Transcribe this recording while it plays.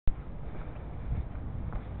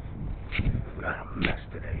got a mess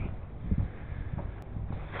today.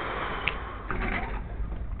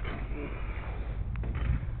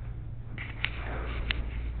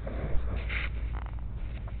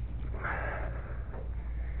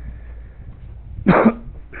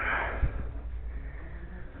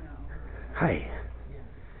 Hi.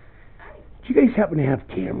 Do you guys happen to have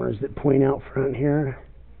cameras that point out front here?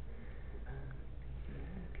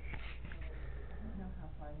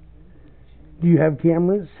 Do you have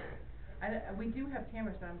cameras? We do have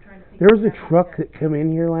cameras, but I'm trying to think. There was a truck that come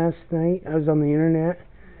in here last night. I was on the internet.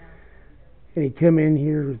 And he come in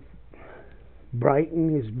here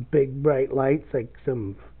brighten his big bright lights like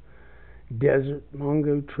some desert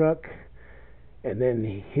Mongo truck. And then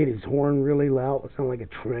he hit his horn really loud. It sounded like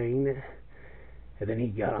a train. And then he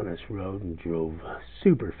got on this road and drove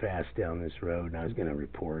super fast down this road. And I was going to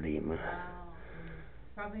report him.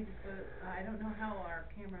 Probably just I don't know how our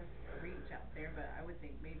cameras reach out there, but I would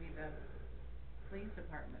think maybe the police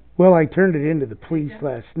department. Well, I turned it into the police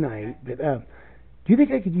last night. Okay. But do you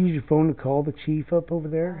think I could use your phone to call the chief up over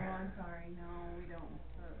there? Oh, I'm sorry. No, we don't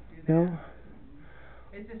do that. No?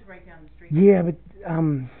 It's just right down the street. Yeah, but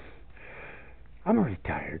I'm a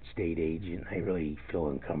retired state agent. I really feel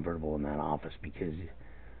uncomfortable in that office because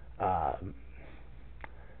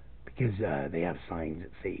they have signs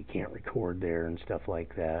that say you can't record there and stuff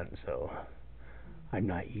like that. So I'm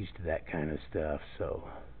not used to that kind of stuff. So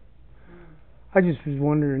I just was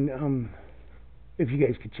wondering if you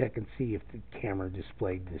guys could check and see if the camera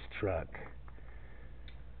displayed this truck.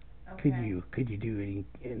 Okay. Could you do any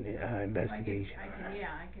investigation?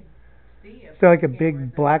 I could see if. Is that like a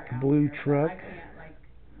big black blue truck? I can't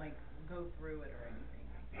like go through it or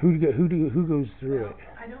anything. Who goes through it?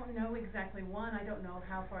 I don't know exactly. I don't know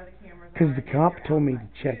how far the cameras are. Because the cop told me to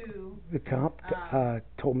check. Two, the cop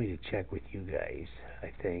told me to check with you guys,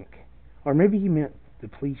 I think, or maybe he meant the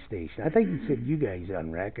police station. I think he said you guys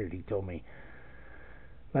on record. He told me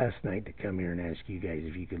last night to come here and ask you guys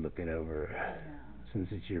if you could look it over, since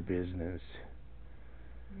it's your business.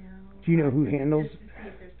 Yeah. Do you know who handles? Just to see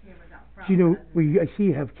if there's cameras out front. Do you know? Well, I see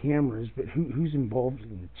you have cameras, but who's involved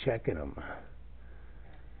in checking them?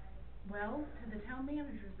 Well, the town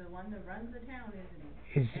manager's the one that runs the town, isn't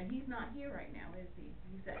he? And he's not here right now, is he?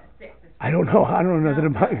 He's sick. I don't know nothing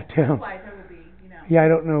about your town. Otherwise, I would be, Yeah, I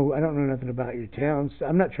don't know nothing about your town. So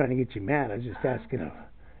I'm not trying to get you mad. I was just asking him.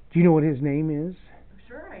 Do you know what his name is?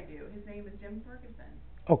 Sure, I do. His name is Jim Ferguson.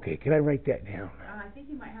 Okay, can I write that down? I think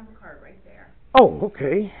he might have a card right there. Oh,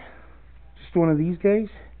 okay. Just one of these guys?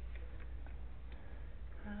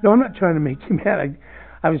 No, I'm not trying to make you mad.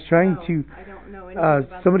 I was trying to. I don't know anything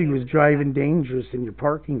about somebody was driving dangerous in your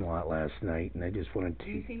parking lot last night, and I just wanted to.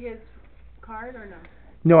 Do you see his card or no?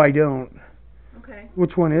 No, I don't. Okay.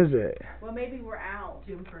 Which one is it? Well, maybe we're out,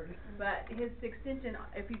 Jim Ferguson. But his extension,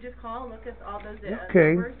 if you just call and look at all those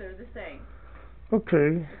numbers, they're the same.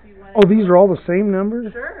 Okay. Oh, these are all the same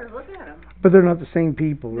numbers? Sure, look at them. But they're not the same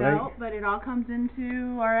people, right? No, but it all comes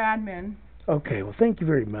into our admin. Okay, well, thank you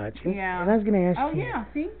very much. Yeah. And I was going to ask you. Oh, yeah,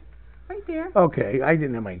 see? Right there. Okay, I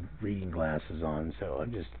didn't have my reading glasses on, so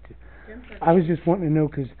I was just wanting to know,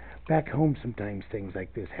 because back home sometimes things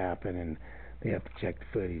like this happen, and they have to check the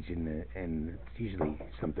footage, and it's usually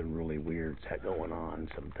something really weird's going on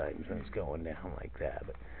sometimes when it's going down like that.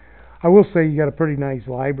 But I will say you got a pretty nice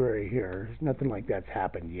library here. Nothing like that's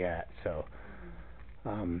happened yet. So,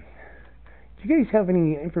 do you guys have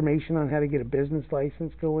any information on how to get a business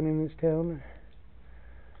license going in this town?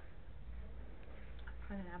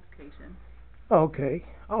 An application. Okay,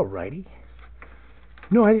 all righty.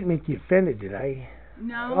 No, I didn't make you offended, did I?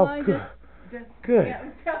 No, oh, I good. Good.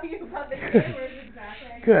 Yeah, tell you about the cameras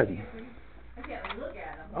exactly. Good. I can't look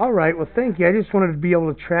at them. All right, well, thank you. I just wanted to be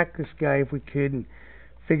able to track this guy if we could and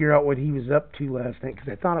figure out what he was up to last night, because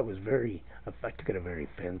I thought it was I took it very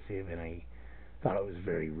offensive, and I thought it was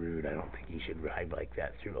very rude. I don't think he should ride like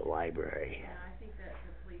that through the library. Yeah, I think that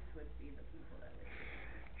the police would be the people that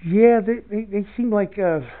would. Yeah, they seemed like,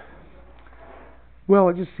 well,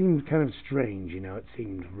 it just seemed kind of strange, It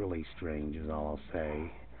seemed really strange is all I'll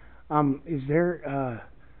say. Is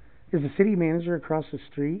the city manager across the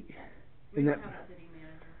street? We don't have a city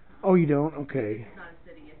manager. Oh, you don't? Okay. It's not a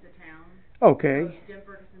city, it's a town. Okay. So Jim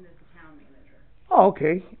Ferguson is the town manager. Oh,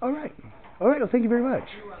 okay. All right. Well, thank you very much.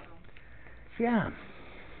 You're welcome. Yeah.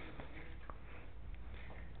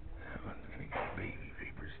 I got a baby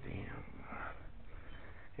paper stamp.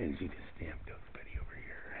 And see the stamp goes Betty over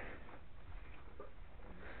here.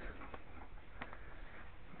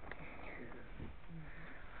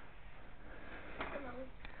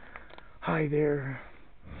 Hi there.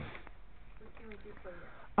 What can we do for you?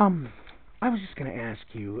 I was just going to ask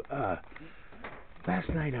you, Last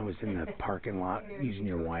night I was in the parking lot using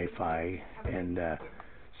your Wi-Fi, and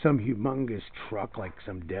some humongous truck, like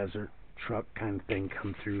some desert truck kind of thing,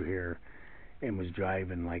 come through here and was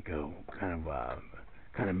driving like a kind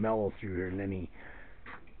of mellow through here, and then he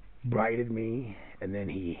brighted me, and then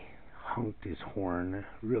he honked his horn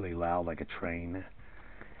really loud like a train,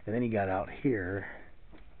 and then he got out here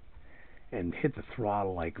and hit the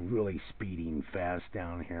throttle like really speeding fast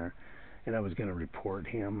down here, and I was going to report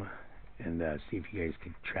him and see if you guys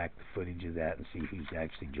could track the footage of that and see if he's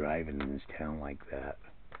actually driving in this town like that.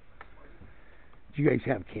 Do you guys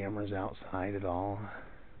have cameras outside at all?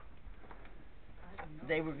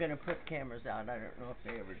 They were going to put cameras out. I don't know if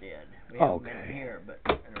they ever did. We haven't been here, but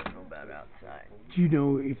I don't know about outside. Do you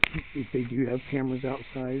know if they do have cameras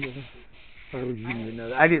outside? Or would you even know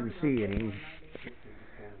that? I didn't see any.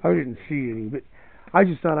 But I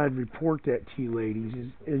just thought I'd report that to you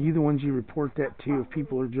ladies. Are you the ones you report that to if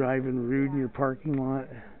people are driving rude in your parking lot?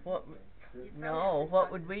 What? No,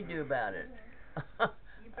 what would we do about it?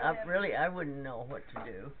 I wouldn't know what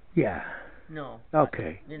to do. Yeah. No.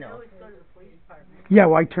 Okay. You know. Yeah,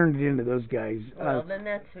 well, I turned it into those guys. Well, then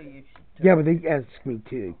that's who you should. Yeah, but they asked me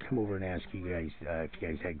to come over and ask you guys if you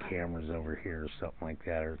guys had cameras over here or something like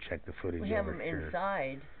that, or check the footage over here. We have them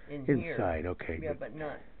inside, here. Inside, okay. Yeah, but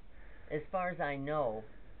not, as far as I know.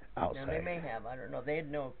 Outside. Now, they may have, I don't know.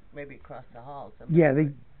 They'd know maybe across the hall. Yeah,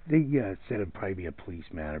 they said it'd probably be a police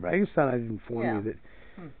matter, but I just thought I'd inform you that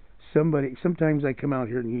sometimes I come out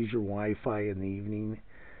here and use your Wi-Fi in the evening,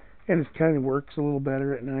 and it kind of works a little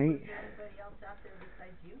better at night.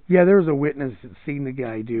 Yeah, there was a witness that seen the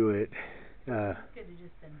guy do it. Could have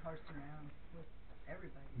just been horsing around with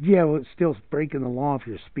everybody. Yeah, well, it's still breaking the law if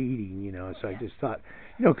you're speeding, you know. So I just thought,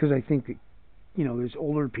 because I think that, there's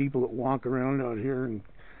older people that walk around out here, and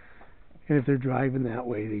if they're driving that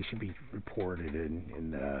way, they should be reported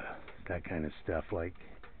and that kind of stuff, like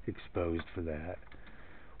exposed for that.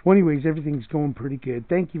 Well, anyways, everything's going pretty good.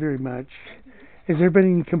 Thank you very much. Has there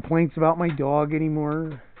been any complaints about my dog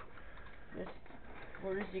anymore?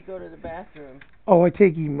 Where does he go to the bathroom? Oh, I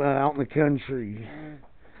take him out in the country.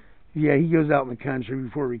 Yeah, he goes out in the country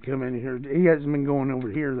before we come in here. He hasn't been going over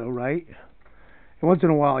here, though, right? And once in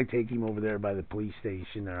a while, I take him over there by the police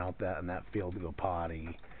station. They're out in that field to go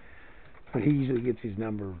potty. But he usually gets his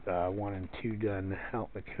number 1 and 2 done out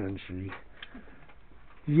in the country.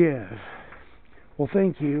 Yeah. Well,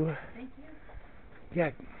 thank you. Thank you.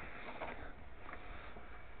 Yeah.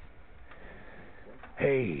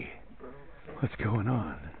 Hey. What's going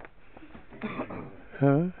on?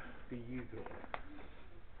 Huh? Do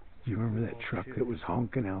you remember that truck that was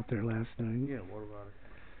honking out there last night? Yeah, what about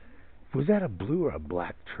it? Was that a blue or a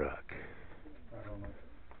black truck? I don't know.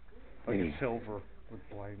 Like a silver with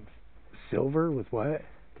flames. Silver with what?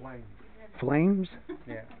 Flames. Flames?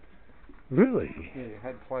 Yeah. Really? Yeah, it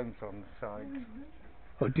had flames on the sides.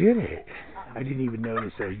 Oh, did it? I didn't even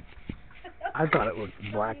notice that. I thought it looked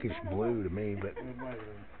blackish blue to me, but... It might have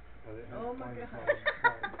been. Oh my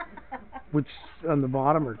God. Which, on the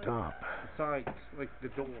bottom or top? The sides, like the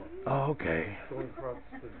door. Oh, okay. Going across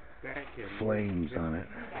the back end. Flames on it.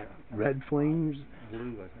 Red flames?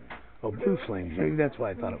 Blue, I think. Oh, blue flames. Maybe that's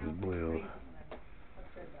why I thought it was blue.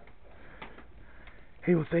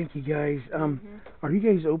 Hey, well, thank you guys. Are you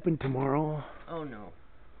guys open tomorrow? Oh, no.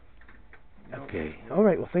 Okay. All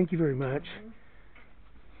right. Well, thank you very much.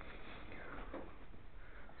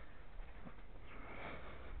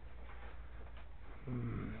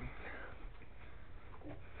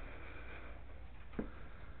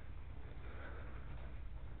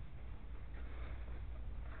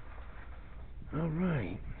 All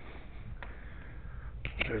right.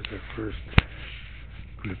 There's the first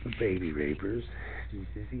group of baby rapers. Did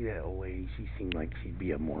you see that old lady? She seemed like she'd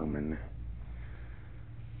be a Mormon.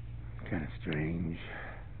 Kind of strange.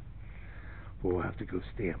 We'll have to go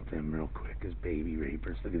stamp them real quick as baby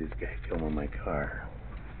rapers. Look at this guy filming my car.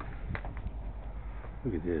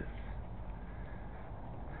 Look at this.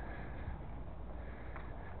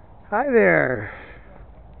 Hi there.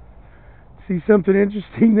 See something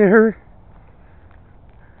interesting there?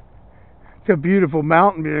 It's a beautiful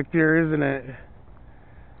mountain back there, isn't it?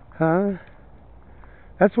 Huh?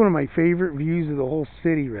 That's one of my favorite views of the whole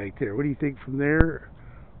city right there. What do you think from there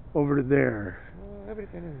over to there?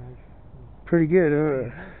 Pretty good, huh?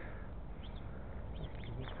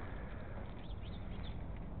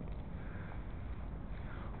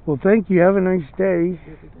 Well, thank you. Have a nice day.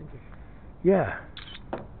 Yeah.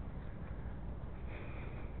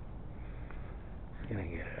 Can I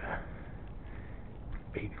get a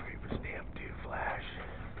baby raper stamp too? Flash.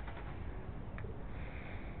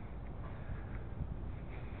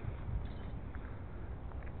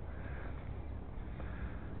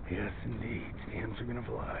 Yes, indeed. Stamps are gonna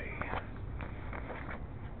fly.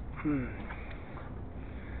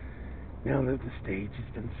 Now that the stage has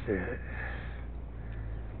been set,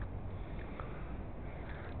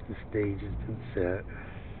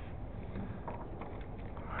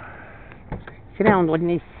 Sit down,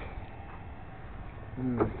 Woodness.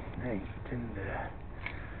 I tend to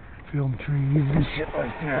film trees and shit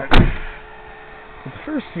like that. The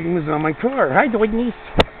first thing was on my car. Hi, Woodness.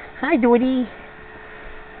 Hi, Doody.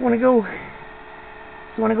 You wanna go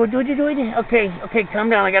doody? Okay, calm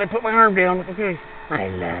down. I gotta put my arm down. Okay. I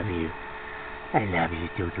love you,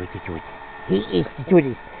 Doody. He is the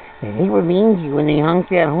Doody. And they were mean to you when they honked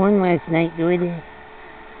that horn last night, Doody.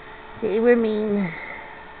 They were mean.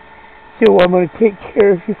 So I'm gonna take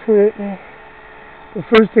care of you for it. But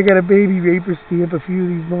first I gotta baby vapor stamp a few of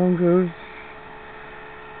these bongos.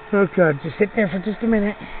 Oh God, just sit there for just a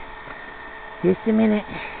minute.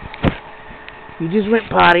 You just went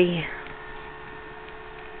potty.